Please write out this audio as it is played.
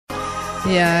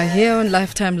Yeah, here on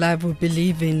Lifetime Live, we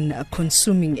believe in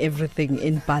consuming everything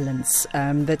in balance,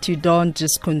 that you don't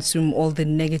just consume all the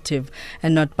negative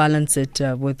and not balance it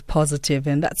with positive.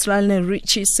 And that's Lionel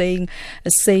Richie saying a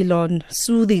Ceylon,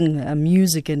 soothing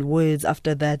music and words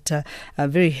after that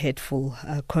very hateful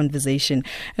conversation.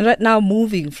 And right now,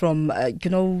 moving from,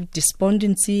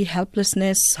 despondency,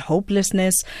 helplessness,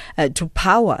 hopelessness to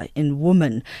power in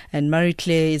women. And Marie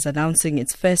Claire is announcing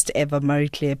its first ever Marie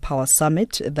Claire Power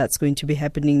Summit. That's going to be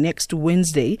happening next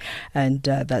Wednesday, and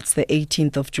that's the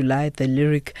 18th of July at the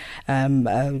Lyric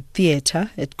Theatre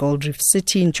at Gold Reef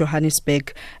City in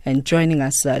Johannesburg. And joining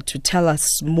us to tell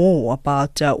us more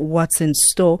about what's in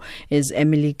store is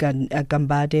Emilie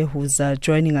Gambade, who's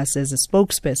joining us as a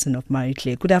spokesperson of Marie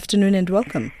Claire. Good afternoon and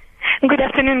welcome. Good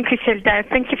afternoon, Griselda.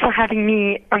 Thank you for having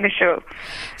me on the show.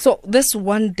 So this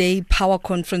one-day power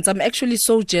conference, I'm actually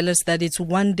so jealous that it's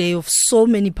one day of so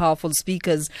many powerful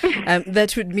speakers.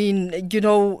 That would mean,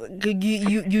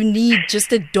 you need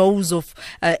just a dose of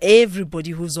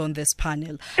everybody who's on this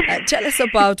panel. Tell us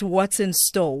about what's in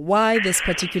store. Why this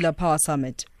particular power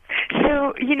summit?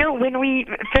 So, when we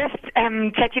first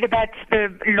chatted about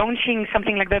launching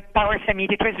something like the Power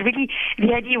Summit, it was really,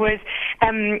 the idea was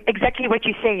exactly what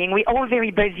you're saying. We're all very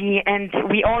busy and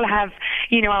we all have,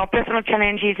 our personal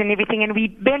challenges and everything, and we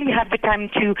barely have the time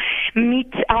to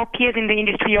meet our peers in the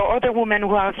industry or other women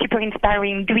who are super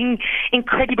inspiring, doing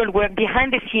incredible work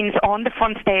behind the scenes or on the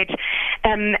front stage.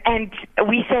 And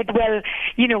we said, well,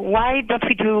 why don't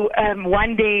we do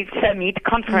one day summit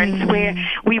conference where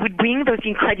we would bring those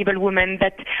incredible women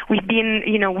that we've been,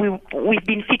 we've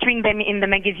been featuring them in the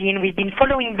magazine, we've been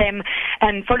following them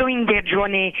and following their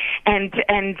journey, and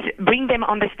bring them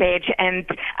on the stage and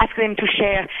ask them to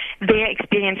share their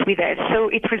experience with us. So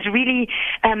it was really,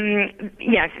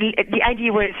 the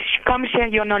idea was come share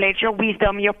your knowledge, your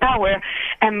wisdom, your power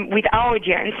with our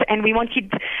audience, and we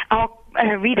wanted our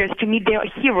readers to meet their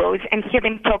heroes and hear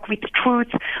them talk with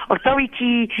truth,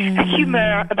 authority,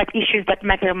 humor about issues that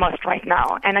matter most right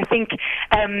now. And I think,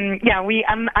 I'm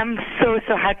so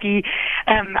happy.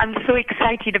 I'm so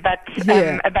excited about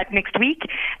next week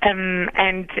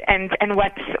and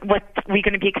what we're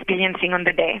going to be experiencing on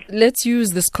the day. Let's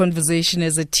use this conversation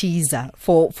as a teaser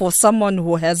for someone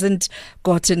who hasn't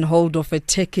gotten hold of a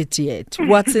ticket yet.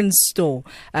 What's in store?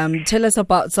 Tell us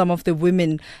about some of the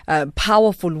women,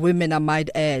 powerful women, I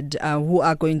might add, who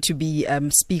are going to be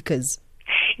speakers.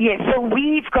 Yes, so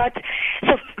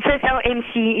first our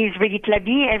MC is Reddy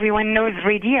Tlabi. Everyone knows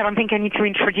Reddy. I don't think I need to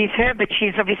introduce her, but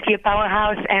she's obviously a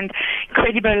powerhouse and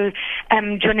incredible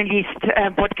journalist,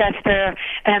 broadcaster,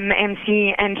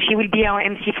 MC, and she will be our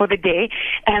MC for the day.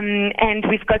 And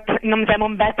we've got Nomzamo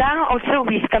Mbata also,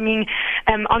 who is coming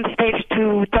on stage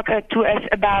to talk to us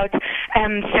about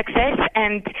success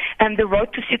and the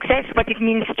road to success, what it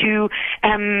means to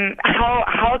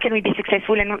how can we be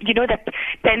successful, and that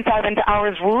 10,000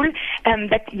 hours rule,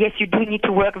 that yes, you do need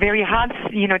to work very hard,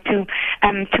 to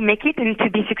make it and to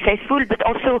be successful. But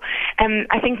also,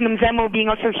 I think Nomzamo, being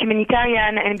also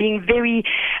humanitarian and being very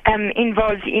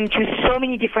involved into so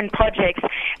many different projects,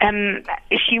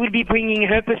 she will be bringing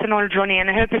her personal journey and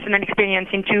her personal experience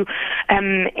into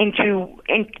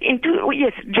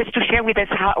yes, just to share with us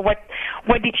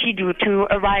what did she do to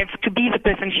arrive to be the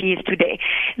person she is today.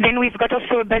 Then we've got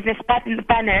also a business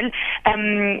panel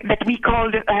that we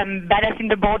called Badass in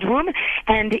the Boardroom,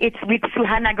 and it's with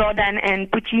Suhana Gordon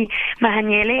and Puti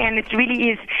Mahaniele, and it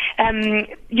really is,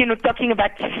 talking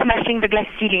about smashing the glass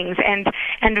ceilings and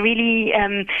really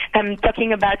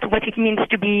talking about what it means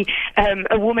to be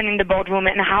a woman in the boardroom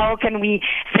and how can we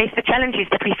face the challenges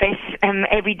that we face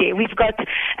every day. We've got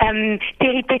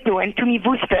Terry Peto and Tumi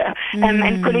Wooster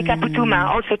and Koleka Putuma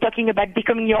also talking about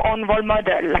becoming your own role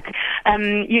model, like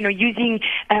using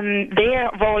their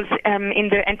roles in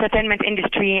the entertainment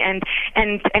industry and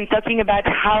talking about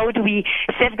how do we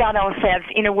safeguard ourselves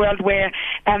in a world where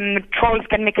trolls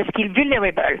can make us feel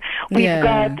vulnerable. We've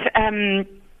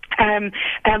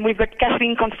got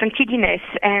Kathleen Constantidis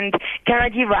and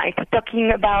Karadi Wright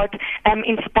talking about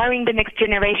inspiring the next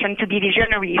generation to be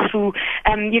visionary through,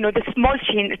 the small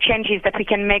changes that we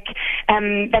can make,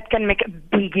 that can make a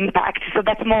big impact. So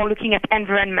that's more looking at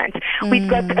environment. We've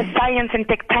got a science and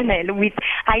tech panel with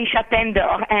Aisha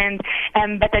Tendor and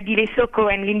Batadile Soko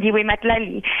and Lindiwe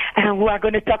Matlali, who are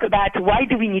going to talk about why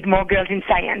do we need more girls in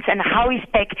science and how is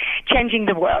tech changing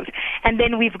the world. And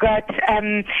then we've got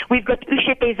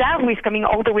Ushe Peza, who is coming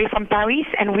all the way from Paris,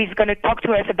 and who is going to talk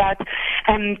to us about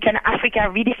can Africa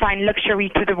redefine luxury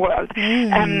to the world,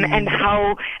 and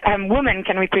how women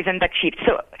can represent that shift.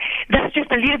 So that's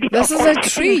just a little bit this of is a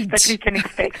treat that we can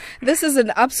expect. This is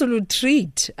an absolute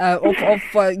treat of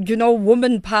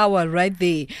woman power right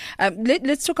there.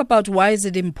 Let's talk about why is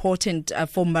it important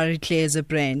for Marie Claire as a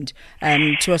brand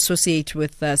to associate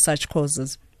with such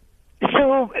causes.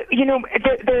 So,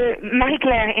 the Marie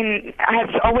Claire has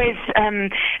always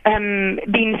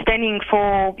been standing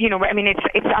for,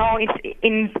 it's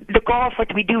in the core of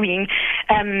what we're doing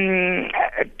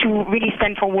to really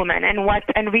stand for women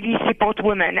and really support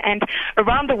women. And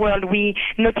around the world, we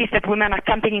notice that women are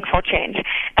campaigning for change.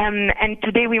 And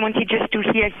today we wanted just to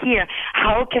hear here,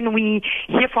 how can we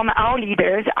hear from our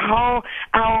leaders, how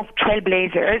our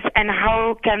trailblazers, and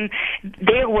how can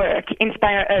their work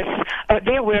inspire us,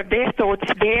 their work, their thoughts,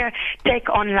 their take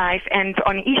on life and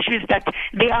on issues that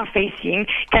they are facing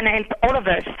can help all of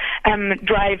us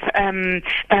drive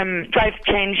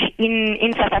change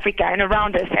in South Africa and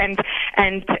around us and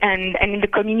in the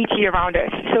community around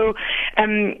us. So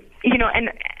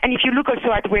and if you look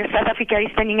also at where South Africa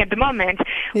is standing at the moment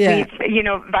with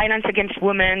violence against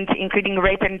women, including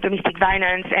rape and domestic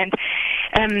violence, and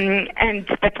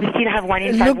that we still have 1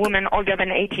 in 5 women older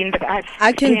than 18 that have.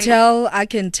 I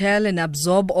can tell and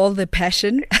absorb all the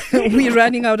passion. We're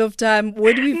running out of time.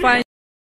 Where do we find